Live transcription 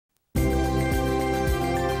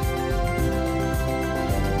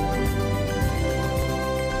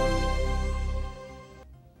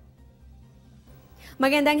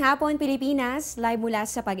Magandang hapon, Pilipinas! Live mula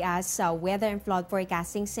sa Pag-asa Weather and Flood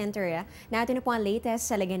Forecasting Center. Natin na po ang latest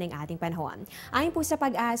sa lagay ng ating panahon. Ayon po sa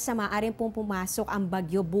Pag-asa, maaaring pong pumasok ang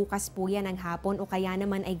bagyo bukas po yan ng hapon o kaya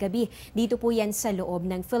naman ay gabi. Dito po yan sa loob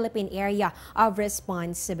ng Philippine Area of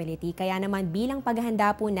Responsibility. Kaya naman bilang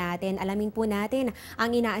paghahanda po natin, alamin po natin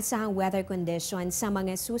ang inaasahang weather conditions sa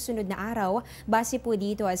mga susunod na araw base po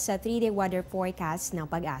dito sa 3-day weather forecast ng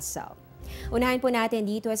Pag-asa. Unahin po natin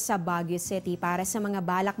dito sa Baguio City. Para sa mga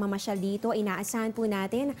balak mamasyal dito, inaasahan po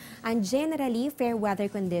natin ang generally fair weather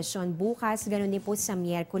condition bukas, ganoon din po sa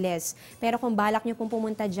Miyerkules. Pero kung balak nyo pong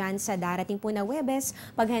pumunta dyan sa darating po na Huwebes,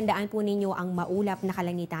 paghandaan po ninyo ang maulap na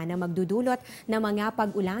kalangitan na magdudulot ng mga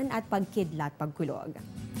pag-ulan at pagkidlat pagkulog.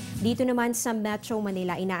 Dito naman sa Metro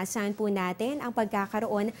Manila, inaasahan po natin ang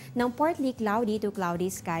pagkakaroon ng partly cloudy to cloudy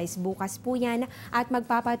skies bukas po yan at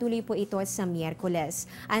magpapatuloy po ito sa Miyerkules.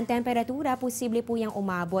 Ang temperatura, posible po yung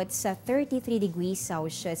umabot sa 33 degrees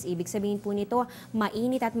Celsius. Ibig sabihin po nito,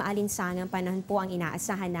 mainit at maalinsangang panahon po ang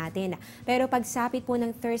inaasahan natin. Pero pagsapit po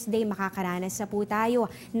ng Thursday, makakaranas na po tayo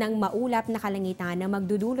ng maulap na kalangitan na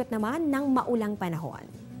magdudulot naman ng maulang panahon.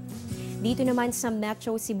 Dito naman sa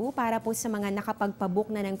Metro Cebu, para po sa mga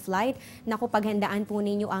nakapagpabook na ng flight, naku, paghandaan po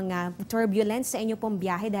ninyo ang turbulence sa inyo pong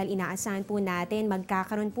biyahe dahil inaasahan po natin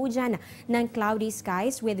magkakaroon po dyan ng cloudy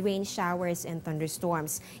skies with rain showers and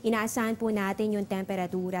thunderstorms. Inaasahan po natin yung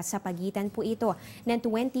temperatura sa pagitan po ito ng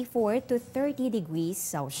 24 to 30 degrees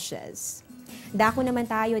Celsius. Dako naman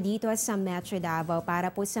tayo dito sa Metro Davao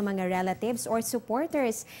para po sa mga relatives or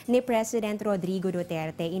supporters ni President Rodrigo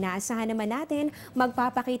Duterte. Inaasahan naman natin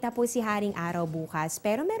magpapakita po si Haring Araw bukas,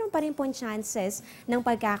 pero meron pa rin po chances ng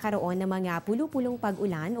pagkakaroon ng mga pulupulong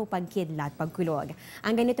pag-ulan o pagkidlat pagkulog.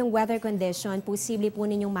 Ang ganitong weather condition, posible po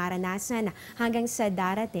ninyong maranasan hanggang sa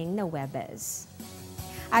darating na Huwebes.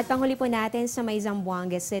 At panghuli po natin sa may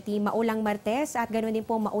Zamboanga City, maulang Martes at ganoon din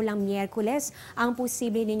po maulang Miyerkules ang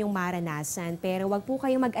posible ninyong maranasan. Pero wag po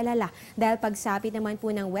kayong mag-alala dahil pagsapit naman po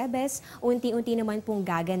ng Huwebes, unti-unti naman pong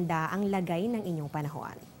gaganda ang lagay ng inyong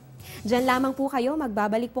panahon. Diyan lamang po kayo,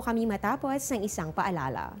 magbabalik po kami matapos ng isang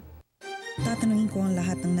paalala. Tatanungin ko ang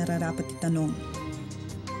lahat ng nararapat itanong.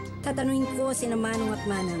 Tatanungin ko sina Manong at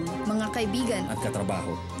Manang, mga kaibigan at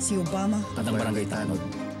katrabaho, Si Obama at ang barangay tanod.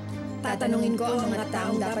 tatanungin ko ang mga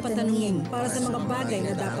taong dapat tanungin para sa mga bagay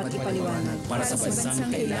na dapat ipaliwanag. Para sa bansang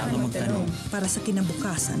kailangan magtanong. para sa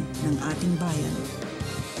kinabukasan ng ating bayan.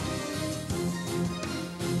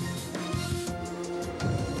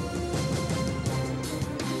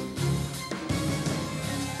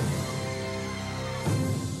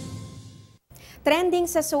 Trending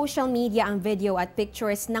sa social media ang video at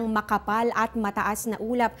pictures ng makapal at mataas na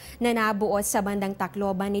ulap na nabuo sa bandang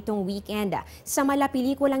Tacloban nitong weekend. Sa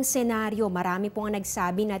malapelikulang senaryo, marami pong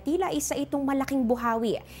nagsabi na tila isa itong malaking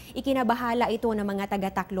buhawi. Ikinabahala ito ng mga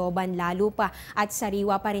taga-Tacloban lalo pa at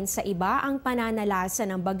sariwa pa rin sa iba ang pananalasa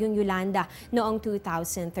ng Bagyong Yolanda noong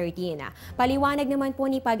 2013. Paliwanag naman po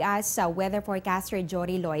ni Pag-asa weather forecaster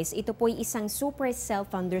Jory Lois, ito po'y isang supercell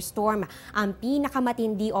thunderstorm, ang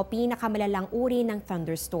pinakamatindi o pinakamalalang uri ng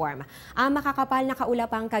thunderstorm. Ang makakapal na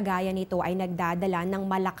kaulapang kagaya nito ay nagdadala ng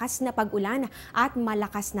malakas na pag-ulan at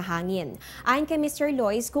malakas na hangin. Ayon kay Mr.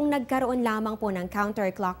 Lois, kung nagkaroon lamang po ng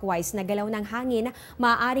counterclockwise na galaw ng hangin,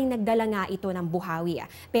 maaaring nagdala nga ito ng buhawi.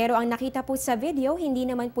 Pero ang nakita po sa video, hindi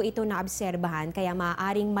naman po ito naobserbahan kaya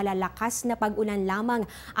maaaring malalakas na pag-ulan lamang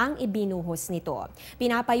ang ibinuhos nito.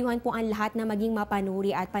 Pinapayuhan po ang lahat na maging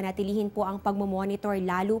mapanuri at panatilihin po ang pagmomonitor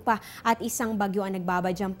lalo pa at isang bagyo ang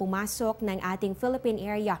nagbabadyang pumasok ng ating Philippine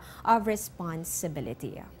Area of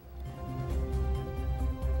Responsibility.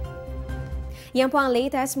 Yan po ang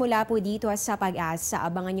latest mula po dito sa Pag-asa.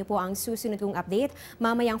 Abangan niyo po ang susunod kong update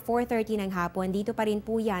mamayang 4:30 ng hapon. Dito pa rin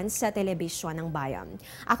po yan sa Telebisyon ng Bayan.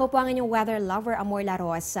 Ako po ang inyong weather lover, Amor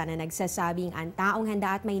Larrosa, na nagsasabing ang taong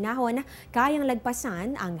handa at may nahon, kayang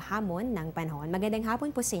lagpasan ang hamon ng panahon. Magandang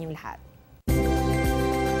hapon po sa inyong lahat.